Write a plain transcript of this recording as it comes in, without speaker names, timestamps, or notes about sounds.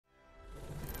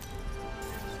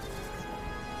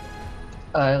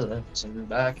I left him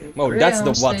back at Oh, that's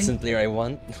the Greyhound Watson State. player I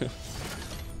want.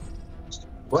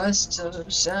 West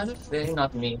of Santa Fe,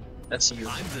 not me. That's you.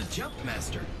 I'm the jump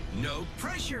master. No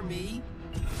pressure, me.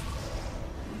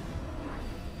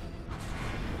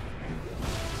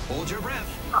 Hold your breath.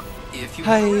 If you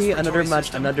Hi, have a respiratory another match,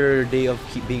 system, another day of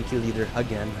being kill leader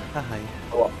again. Hi.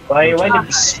 Why did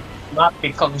this not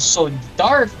become so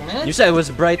dark, man? You said it was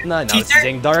bright now. Now it's Teaser?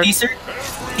 saying dark. Teaser?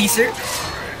 Teaser?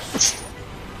 Is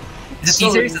it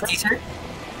teaser? Is it teaser?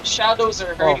 Shadows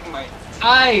are hurting my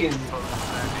eyes.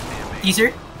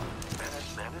 Teaser?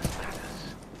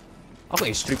 Ako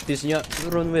yung striptease niya.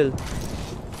 Run well.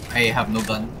 I have no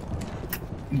gun.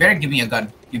 You better give me a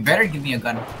gun. You better give me a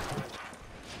gun.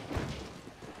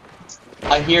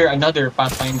 I hear another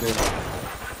Pathfinder.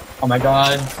 Oh my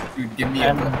god. Dude, give me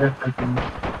a gun. Another freaking...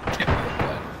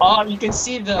 Oh, you can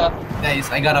see the Nice,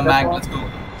 I got a mag. Let's go.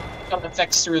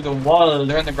 effects through the wall.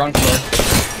 They're on the ground floor.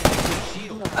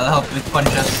 I'll help with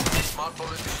punches.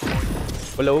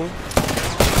 Hello?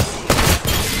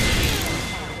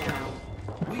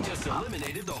 we just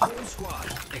eliminated the whole squad.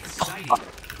 Exciting.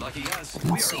 Lucky us.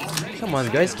 We are already. Come on,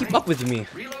 guys, keep up with me.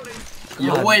 Reloading.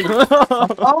 Yo, wait.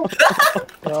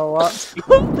 So what?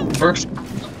 First.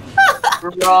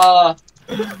 Bruh.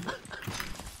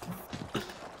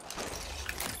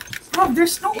 Bro,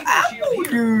 there's no ammo,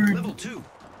 dude. Level 2.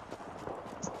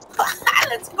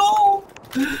 Let's go.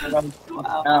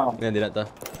 Now. Yan, di na to.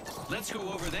 Let's go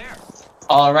over there.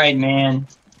 Alright, man.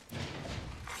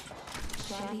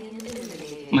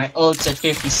 My ult's at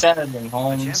 57,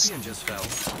 Holmes. Champion just fell.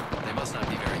 They must not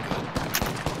be very good.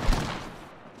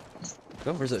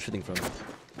 Oh, where's that shooting from?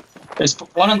 There's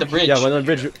one on the bridge. Yeah, one on the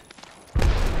bridge.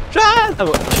 Shot!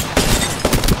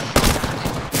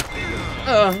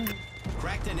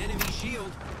 Cracked an enemy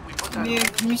shield.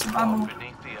 Give me some ammo.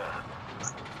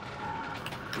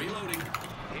 Reloading.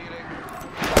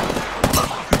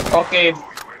 Okay.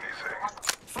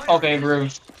 Okay, bro.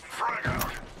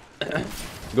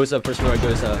 Goes up, first floor,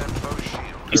 goes up.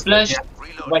 Splash.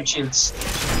 White shields.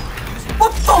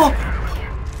 What the?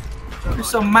 There's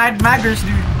some mad maggers, dude.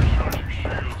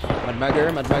 Mad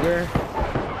Magger, Mad Magger.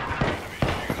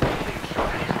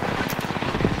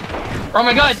 Oh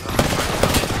my god!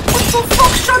 What the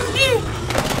fuck shot me?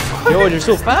 Yo, you're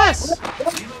so fast!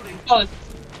 Oh,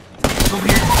 Over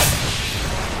here.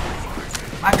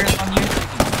 Maggers on you.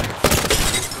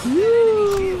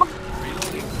 Ooh,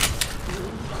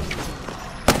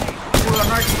 an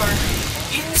arc star.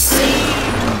 Insane!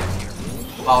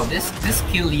 Wow, this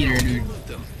kill leader, dude.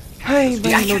 Hi, The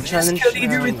no actual challenge. kill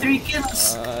leader with 3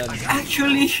 kills.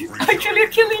 Actually a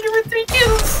kill leader with 3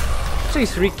 kills. Actually,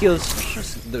 3 kills.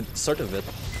 Just the start of it.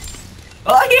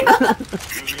 Oh yeah.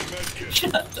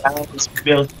 that was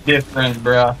built different,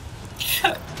 bruh.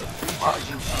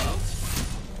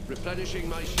 Replenishing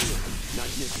my shield.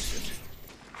 Magnificent.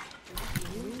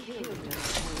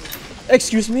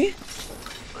 Excuse me?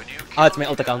 Ah, it's my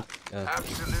alt account.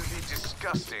 Absolutely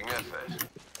disgusting effort.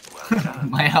 Well done.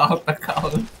 My out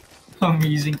account. I'm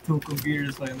using 2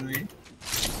 computers by the way.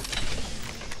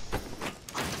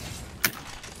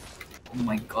 Oh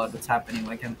my god, what's happening?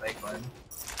 Why can't I climb?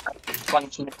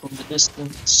 Punching it from the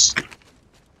distance.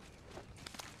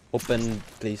 Open,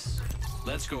 please.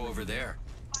 Let's go over there.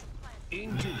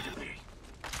 Indubitably.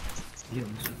 Yo,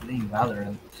 I'm just playing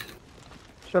Valorant.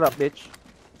 Shut up, bitch.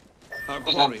 Our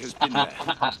glory has been there.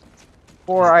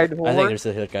 Four-eyed I think whore. there's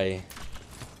a hill guy.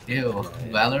 Ew.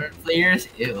 Valorant players?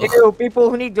 Ew. Ew, people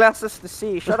who need glasses to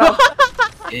see. Shut up.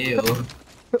 Ew.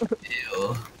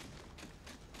 Ew.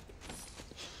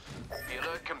 Be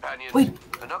alert, companions. Wait.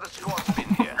 Another squad's been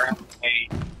here. Hey,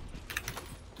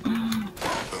 I'm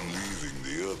leaving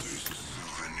the others a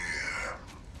souvenir.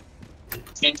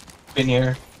 can't been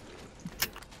here.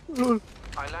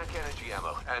 I lack energy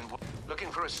ammo and looking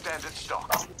for a standard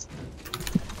stock.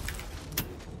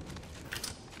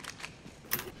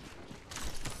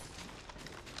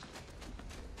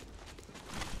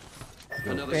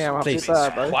 Another Damn, Please,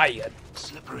 kita, bro. quiet.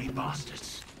 Slippery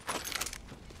bastards.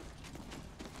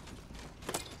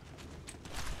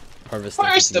 Harvesting.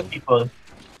 Where's the people?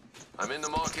 I'm in the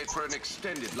market for an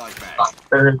extended light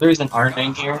bag. There's an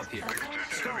R9 here.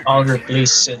 I'll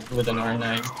replace it with an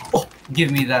R9. Oh,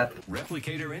 give me that.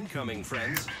 replicator incoming,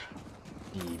 friends.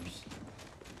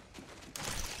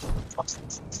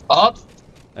 Up!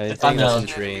 I think tunnel. that's in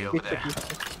train. Over there.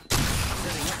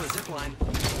 Setting up a zipline.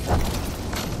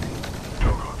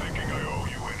 Don't go thinking I owe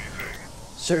you anything.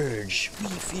 Surge, we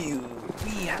feel,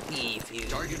 we happy feel.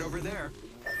 Target over there.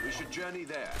 We should journey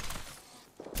there.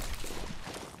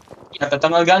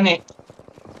 Natatangal gani.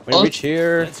 When you reach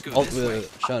here, Let's go alt this way. will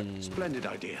shun. Splendid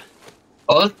idea.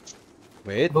 Ult?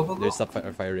 Wait, Go, go, they go. stop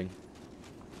firing.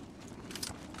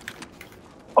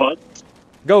 What?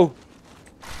 Go!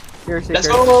 Here, Let's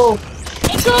go!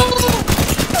 Let's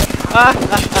go!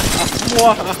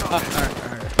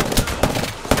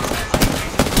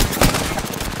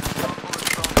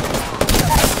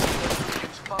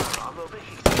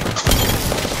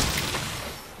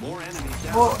 More enemies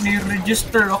down. Oh,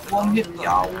 ni-register ako ang hit.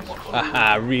 Yaw.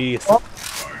 Haha, Yeah,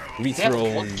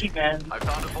 rethrown. lucky, man. I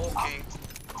found a vault key.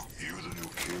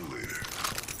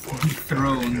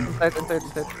 Thrown. Inside.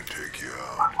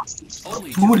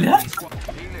 Only Who two left? squad-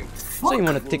 So you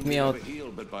wanna take me out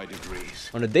Heal, but by degrees.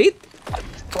 on a date?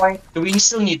 Do we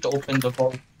still need to open the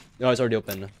vault? No, it's already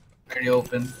open. Very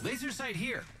open. Laser sight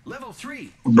here. Level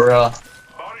 3. Bruh.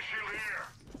 Body shield here.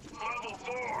 Level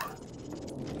 4.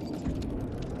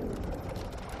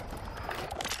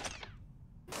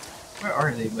 Where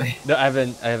are they, boy? No, I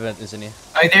haven't listened yet.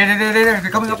 Ay, there. They're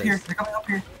coming up here. They're coming up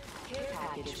here.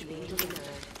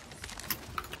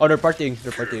 Oh, they're partying.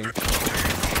 They're partying.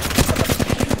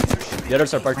 The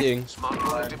others are partying. Smart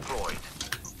gun deployed.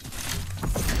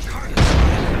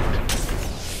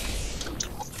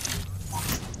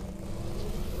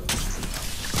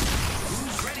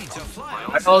 Who's ready to fly?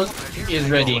 My ult is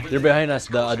ready. They're behind us.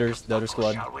 The other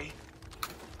squad. Shall we?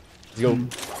 Let's go.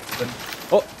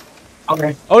 Oh,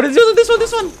 Okay. oh, this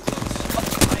one.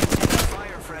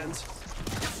 Fire, friends.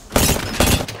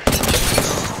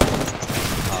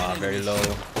 Ah, very low.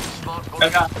 Smart I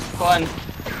bullet. got one.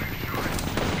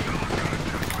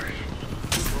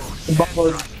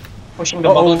 Bubble. Pushing the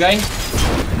bubble guy.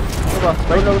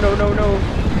 No.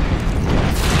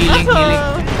 Healing.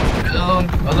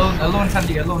 Alone,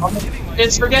 Sandy, alone.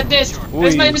 Let's forget this.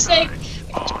 That's my mistake.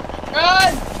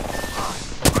 Run!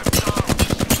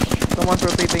 Someone's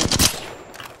rotating.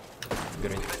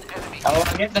 Good. I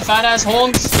wanna get the fat ass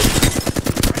Holmes.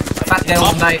 Fat guy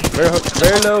won't die.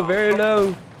 Very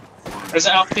low. There's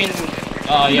an octane.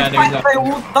 Yeah, there's Fat guy an.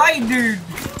 won't die, dude.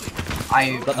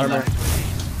 Got armor.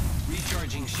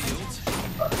 Recharging shields.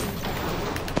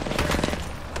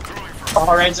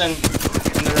 Horizon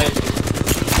on the right.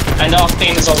 And the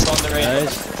octane is also on the right.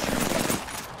 Nice.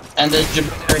 And the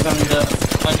Jupiter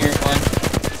on your one.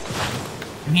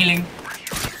 I'm healing.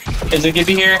 Is the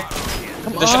Gibby here?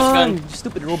 Come The shotgun. you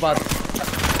stupid robot.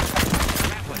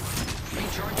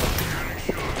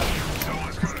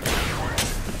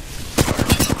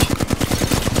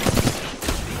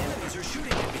 Enemies are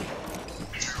shooting at me.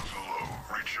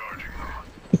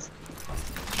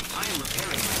 I am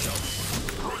repairing myself.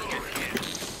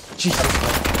 Jesus.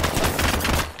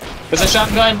 There's a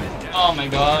shotgun. Oh my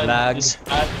god. Lag. This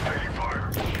bad.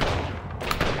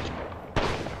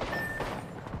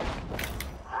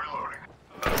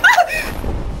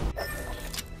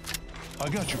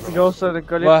 Go sa the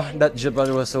galit. Wow, that Jabal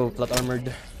was so flat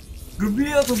armored.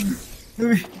 Gabi ako.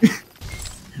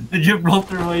 The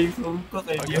Gibraltar wave. Ko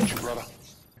kay Jim.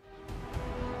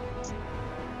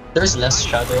 There's less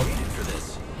shadow. For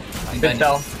this. Good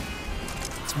tell.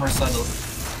 It's more subtle.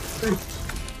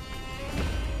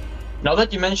 Now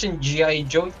that you mentioned G.I.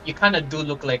 Joe, you kind of do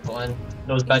look like one.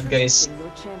 Those bad guys.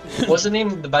 What's the name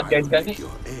of the bad guy's guy?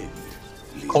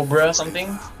 Cobra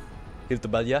something?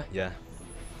 Hiltabalia? Yeah.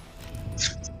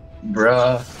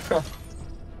 Bruh.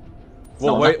 Whoa,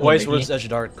 No, why not one, is maybe. World's Edge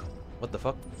dark? What the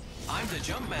fuck? I'm the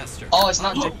jump master. Oh, it's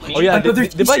not just me. Oh yeah, Another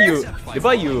did ba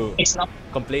t-shirt. you It's not.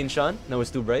 complain, Sean? Now it's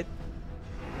too bright?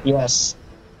 Yes.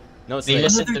 No, it's They like...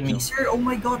 listen Another to me. teaser. Oh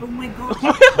my god.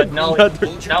 But now,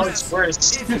 now it's worse.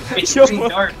 It's too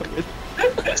dark.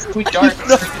 It's too dark. It's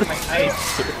hurting my eyes.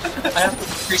 I have to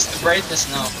increase the brightness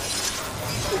now.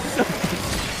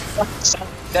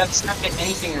 That's not get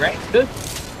anything right, dude.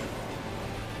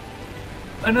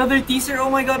 Another teaser. Oh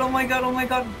my god.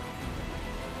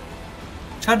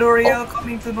 Shadow Royale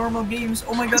coming to normal games.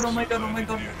 Oh my god.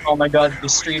 Oh my god, the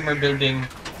streamer building.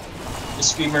 The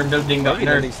streamer building got Why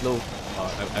are you nerfed. slow? Oh,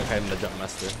 I'm the jump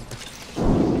master.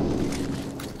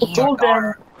 Told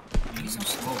them. He's so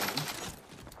slow.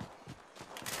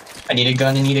 I need a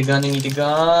gun. You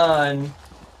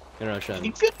know, Sean.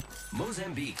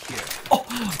 Mozambique here.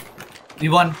 We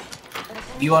won.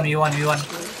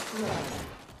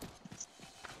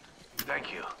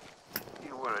 Thank you.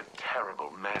 You were a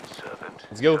terrible manservant.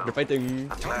 Let's go, they're fighting.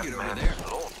 Target over there.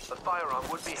 The firearm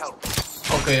would be helpful.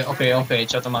 Okay,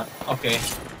 shut them up. Okay,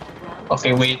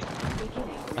 wait.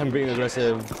 I'm being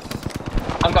aggressive.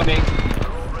 I'm coming.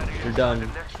 You're done.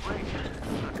 Next ring.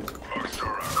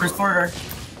 First order.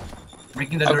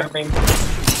 Breaking the I'm door. coming.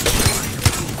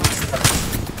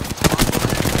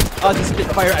 Oh, the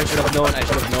Spitfire! I should have known.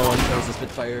 That was the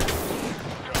Spitfire.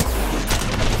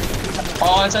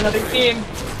 Oh, it's another team.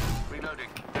 Reloading.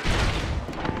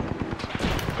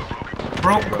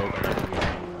 Broke.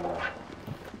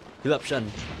 Heal up,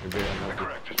 Shan. You're very unlucky.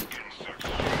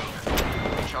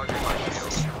 Charging my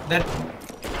shields. Dead.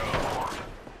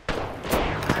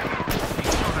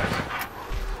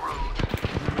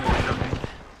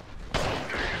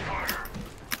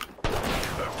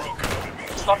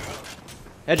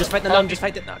 Yeah, just fight the nun, just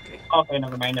fight it. Okay. Okay,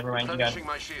 never mind. You got it. Replenishing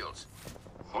my shields.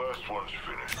 Last one's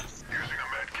finished. Using a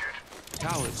med kit.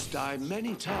 Cowards die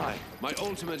many times. My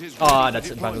ultimate is Ah, ready that's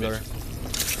for it, deployment. Bangalore.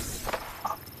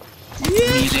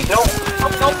 Amazing. No. I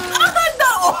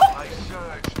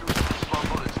surged through the small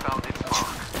bullets found its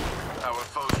mark. Our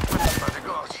foes pushed by the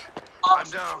gods. I'm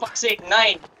down. Fuck's sake,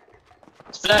 9.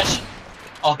 It's flash.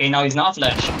 Okay, now he's not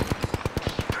flash.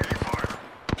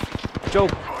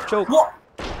 Choke, choke, What?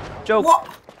 choke. What?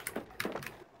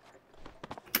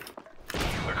 I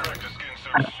cracked a skin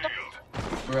surge shield.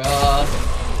 Bruh.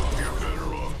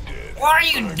 What are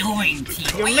you doing,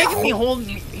 team? You're making me hold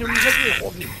me. You're making me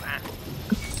hold me back.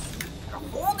 You're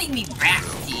holding me back,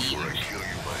 team. I kill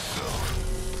you myself.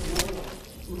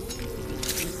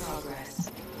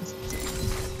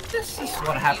 This is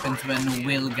what happens when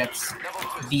Will gets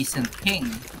decent ping.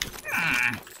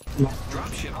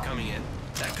 Dropship coming in.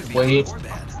 That could be Wait. good or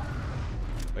bad.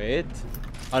 Wait.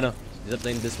 Oh no. Zip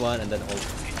playing this one and then hold.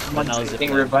 And now zip Getting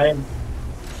line. revived.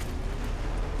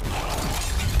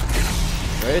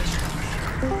 Wait.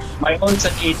 My own's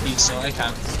at 80, so I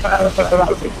can't.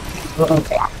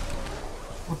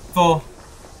 Go.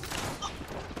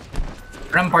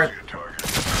 Rampart.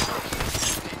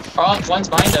 Oh, one's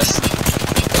behind us.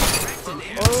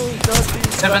 Oh, Dodgy.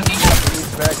 70. He's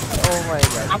back. Oh my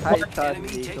god. Hi, Enemy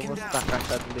Sandy. taken Kumusta ka,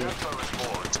 Sandy?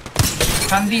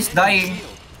 Sandy's dying.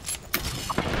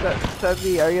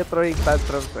 Sandy, are you throwing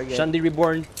tantrums again? Shandy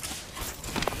reborn.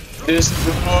 This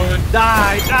dude.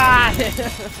 Die!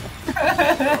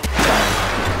 Die!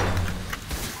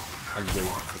 I'm going.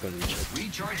 I'm gonna reach it.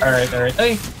 Recharge. Alright.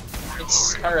 Hey,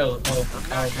 it's Carl. Oh,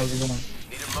 Carl, how's it going?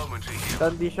 Need a moment to heal.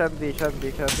 Shandy.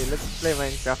 Let's play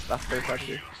Minecraft after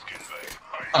Sandy.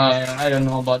 I don't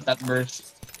know about that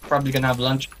burst. Probably gonna have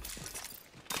lunch.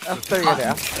 After yun eh,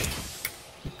 after.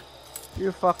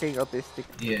 You're fucking autistic.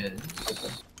 Yes.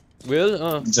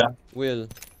 Will? Exactly. Will.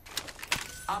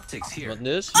 Optics here. What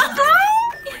this?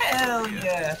 Hell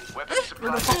yeah. Weapon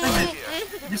Where the supply fuck is it?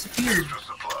 here. Disappeared.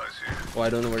 Supplies here. Oh, I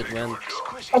don't know where it went.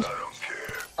 I don't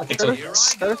care. Okay, so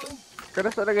Pero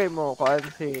sa lagay mo, kuhaan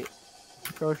si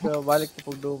Social, balik sa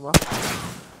pagduma.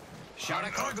 Shout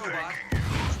out cargo bot.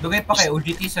 Dugay pa kay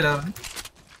OGT sa laro.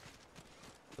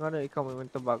 Ano, ikaw may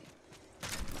went to bag.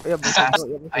 Uyab mo I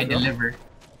Social. deliver.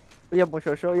 Uyab mo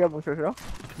Social.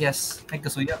 Yes. Ay,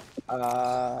 kasuya.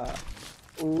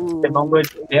 Ooh.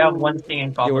 they have one thing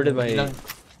in common. You ordered by... Ilang,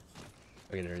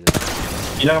 Okay, there it is.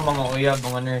 ilang mga uyab,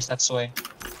 mga nurse, that's why.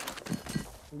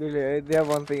 Really, they have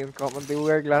one thing in common. They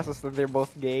wear glasses and they're both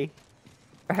gay.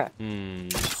 Hmm.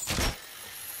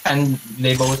 And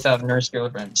they both have nurse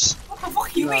girlfriends. What the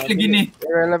fuck you make lagi ni?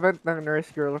 Irrelevant ng nurse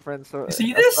girlfriend, so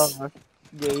See as this? long as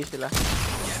gay sila.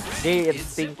 Gay and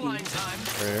It's stinky. zipline time.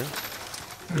 Where?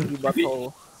 Stinky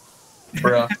butthole.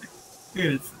 Bruh.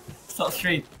 Good. It's not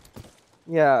straight.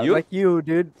 Yeah, You? like you,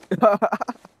 dude.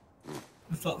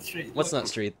 It's not straight. What's not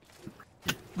straight?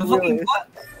 The fucking Really? what?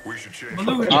 We should change.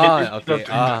 Balloon. Ah, okay.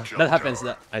 Ah, that happens.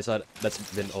 That I saw. That's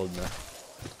been old now.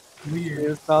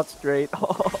 Weird. It's not straight.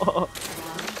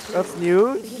 That's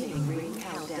new.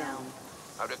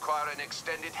 I require an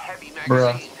extended heavy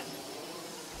Bruh. magazine.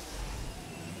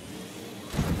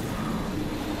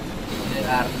 There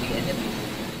are the enemy.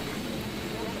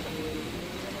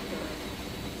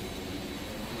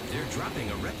 They're dropping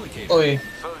a replicator. Oi,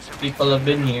 Foes have people have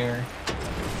been here.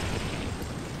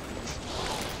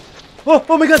 Oh!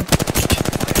 Oh my god!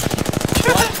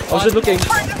 I was just looking.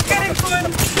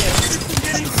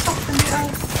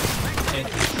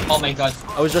 Oh my god.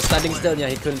 I was just standing still. Yeah,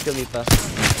 he couldn't kill me. Pa.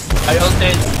 I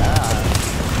ulted.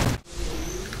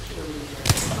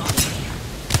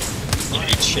 You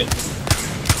eat shit.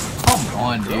 Come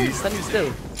on, Oh, dude. he's standing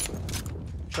still.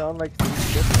 Sound like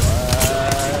shit.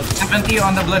 What? 70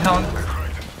 on the Bloodhound.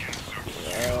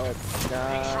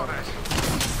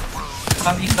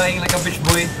 Sandy's dying like a bitch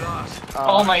boy.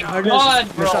 Oh my god,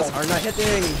 Your bro. shots are not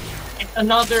hitting. It's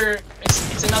another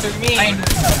me.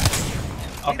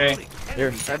 Okay.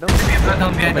 Here. I don't Maybe a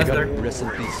Bloodhound Oh behind my us god. there. Rest in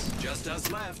peace. Just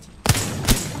us left.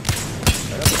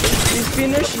 He's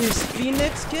finished. He's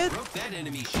Phoenix, kid. Broke that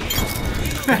enemy shield.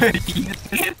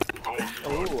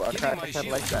 Oh, I Giving can't, my I can't shield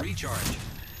like to that. recharge.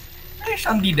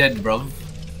 Sandy dead, bro.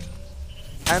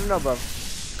 I don't know, bro.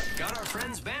 Got our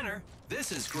friend's banner.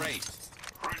 This is great.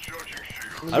 Recharging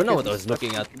shield. I don't know what I was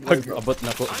looking at. Pag abot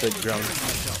na ko sa ground.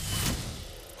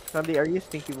 Sandy, are you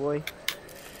stinky boy?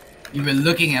 You were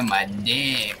looking at my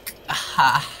dick.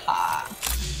 Ha ha.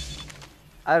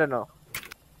 I don't know.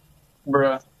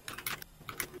 Bruh.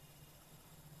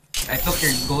 I took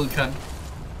your gold, Sean.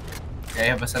 I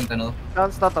have a sentinel.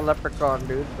 Sean's not a leprechaun,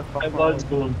 dude. The fuck I wrong was with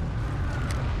gold.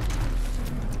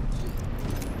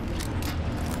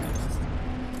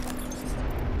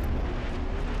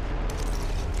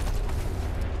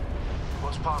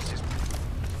 What's past his you?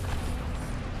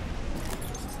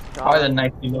 Or the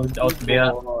night load out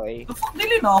there. Boy. The fuck,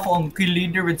 dili na ako ang kill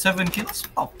leader with 7 kills?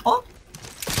 What the fuck?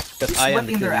 Because I am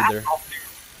the Sweating kill their ass leader. off there.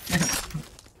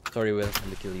 Sorry, Will. I'm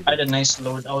the kill I had leader. a nice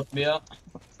load out there.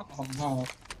 Oh no.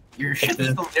 Your shit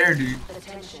is still there, dude.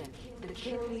 Attention, the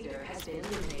kill leader has been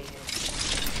eliminated.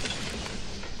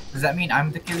 Does that mean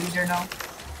I'm the kill leader now?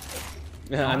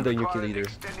 Yeah, I'm the new kill require an leader.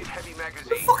 extended heavy Who the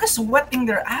magazine. fuck is sweating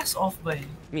their ass off, by?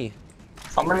 Me.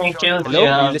 How many kills do Hello? you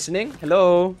Are you have? listening?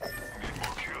 Hello?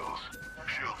 Kills.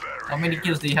 Shield battery. How many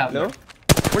kills do you have? Hello?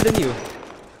 More than you.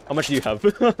 How much do you have?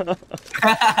 You have.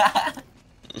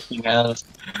 Warning. In progress.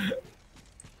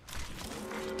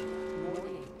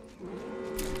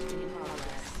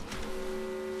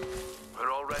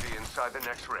 We're already inside the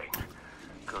next ring.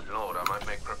 Good lord, I might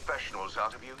make professionals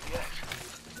out of you yet.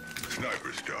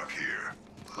 Sniper stock here.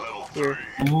 Level Here.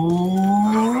 3.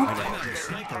 Ooh. I'm out of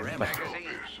sniper ammo.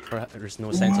 There's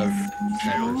no signs of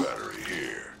snipers. Battery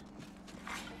here.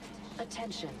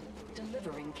 Attention,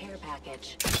 delivering care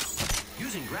package.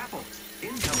 Using grapple.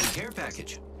 Incoming care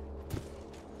package.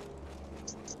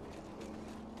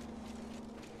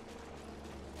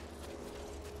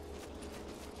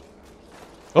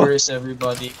 Oh. Where is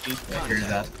everybody? Here's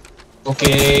that.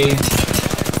 Okay.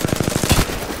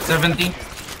 70. Shield.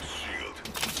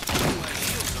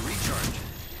 Shields are recharged.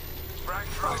 Frag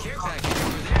drop. Care package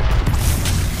over there.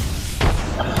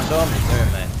 So many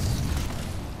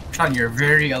thermites. Sean, you're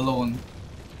very alone.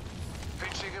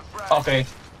 Pitching a frag. Okay.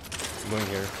 I'm going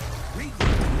here.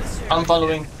 Reclaiming this area. I'm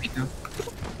following. Me too.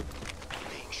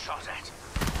 Being shot at.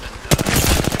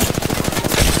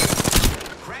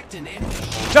 Cracked an enemy.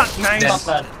 Shot! Nice! Stop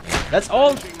that. That's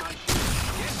all! Zipline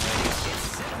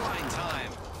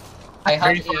time. I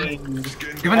have Very a.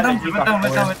 Give it down, give it down,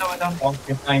 wait down, wait down, wait down.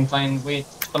 Okay, fine. Wait.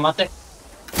 Automatic.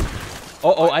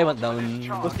 Oh, I went down.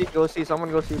 Go see. Someone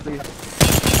go see, please.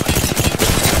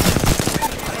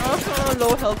 Oh,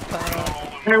 low health pal.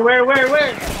 Where?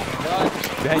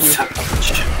 Behind you.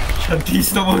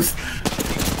 Shanty's the most.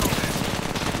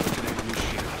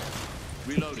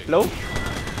 Reloading. Hello?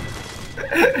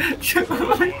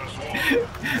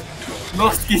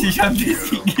 Lost key si Shanty.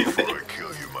 Before I kill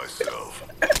you myself.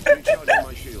 Recharging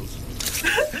my shields.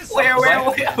 Where?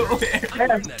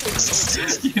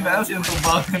 Yun na, yung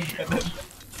tubagan ka na.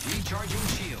 Recharging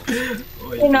shields.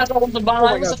 Hey, nasa akong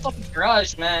tabangan. It's a fucking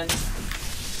garage, man.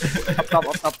 Up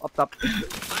top. I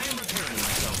am repairing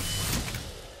myself.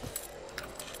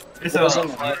 It's It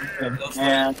wasn't a...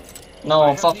 man.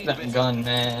 No, fuck that gun,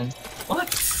 man. What?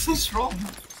 So strong.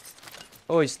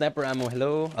 Oh, sniper ammo.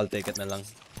 Hello? I'll take it na lang.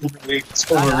 It's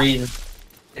overrated.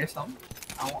 There's some.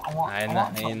 I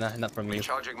want some. Not from you.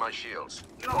 Recharging my shields.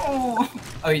 No.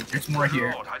 Oh wait, there's more Good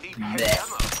here. lord, I need heavy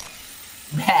ammo.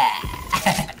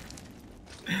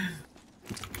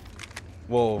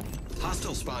 Whoa.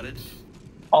 Hostile spotted.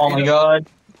 Oh my god.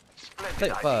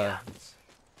 Splendid Type idea.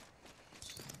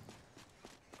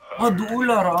 Oh,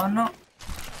 duula, Rana.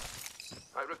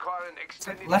 I require an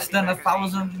extended Less heavy than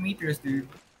magazine. 1,000 meters, dude.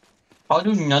 How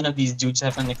do none of these dudes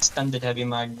have an extended heavy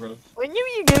mag, bro? When you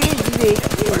doing it,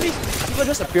 People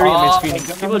just appearing in my screen.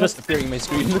 People just appearing in my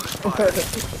screen. we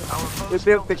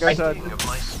built the Speaking garage. of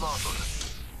my smartphone.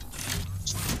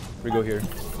 We go here.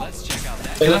 Let's check out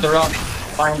that. Look at the rock.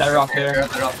 Find that rock They're there.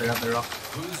 up, they're up, they're up, they're up.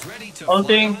 Who's ready to All fly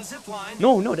thing. on a zip line?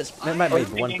 No, that's that might be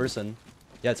one person.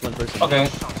 Yeah, it's one person. Okay.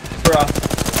 Bruh.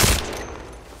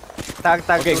 Tag.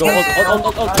 Okay, go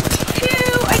ult.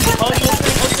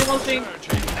 Hold thing.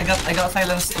 I got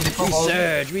silenced in the phone.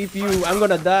 Surge, review. I'm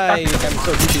gonna die. I'm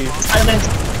so GG. Silence.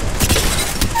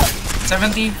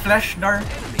 70 flash door.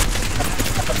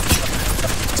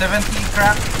 70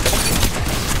 crack.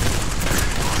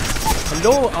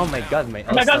 Hello? Oh my god, my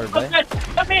Oh my god, all-star, boy.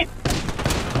 help me!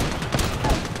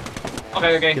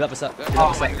 Okay. Heal up us up.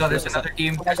 Oh my god, there's another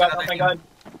team. Oh my god.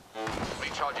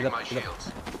 Recharging my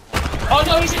shields. Oh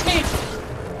no, he's in me!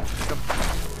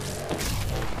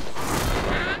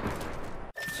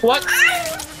 What?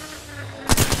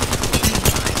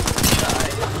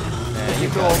 You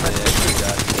go, man.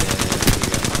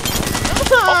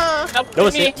 Help That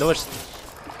was me! it. That was.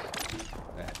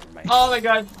 Never mind. Oh my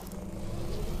god.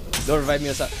 Don't revive me,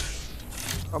 us up.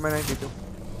 Oh, my 92.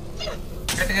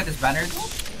 Try to get this banner.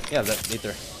 Yeah, that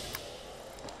later.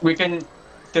 We can.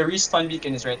 The respawn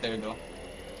beacon is right there, though.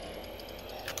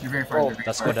 You're very far. Oh, They're very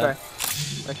that's far. good.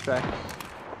 Let's try.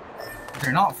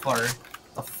 They're not far.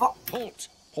 The fuck? Halt.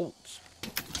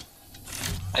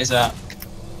 Is that?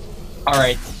 All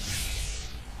right.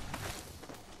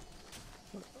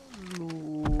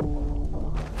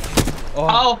 Oh,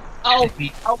 Ow! Ow!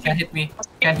 Can't hit me.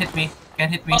 Can't hit me. Can't hit me.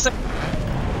 Can't hit me. Awesome.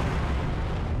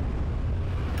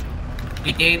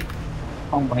 88.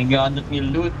 Oh my god, let me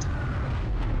loot.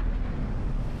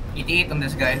 88 on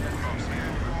this guy. Jet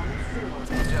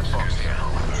box here.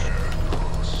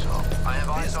 I have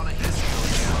eyes on a history.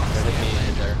 there hit me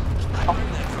in there.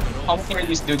 How many are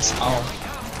these dudes? Ow.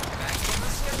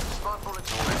 Smart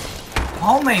bullets away.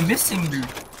 How am I missing, dude?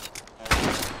 Is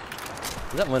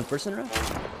that one person, right?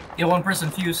 Yeah, one person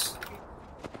fuse.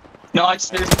 No, it's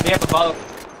they have a bulb.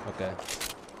 Okay.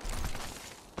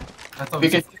 I thought We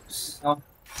it was a can- fuse. No,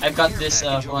 I've got this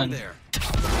Package over one. there.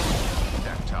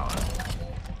 That tower.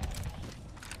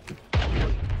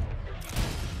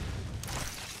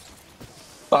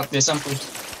 Fuck this, I'm push.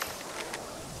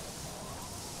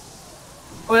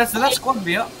 Oh, that's the last squad,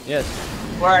 yeah. Yes.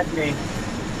 Where are they?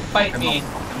 Fight Fuck me. him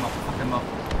up. Fuck him up.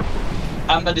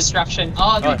 I'm a distraction.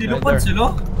 Oh, Oh, dude, right Dude, there.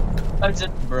 sila? that's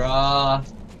it, bruh.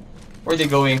 Where are they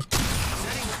going?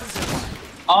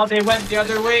 Oh, they went the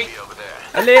other way. Be over there.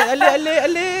 Ale!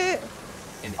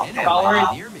 An enemy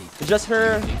Coward. near me. It's just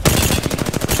her.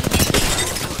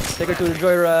 Take her to the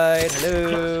joyride.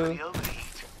 Hello. The elite.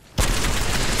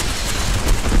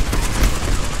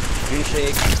 Green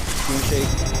shake. Green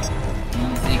shake.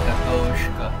 Easy ka,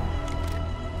 Toshka.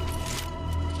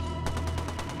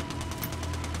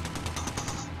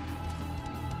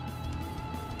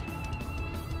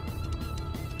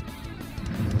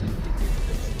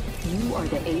 You are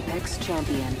the Apex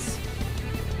champions.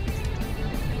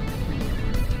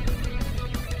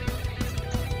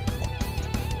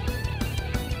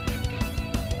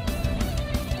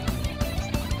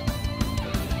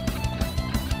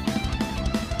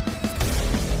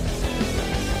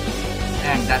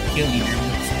 And that kill leader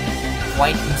looks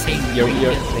quite insane. You're,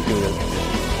 thank you, Will.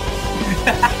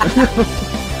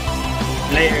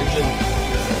 Layers.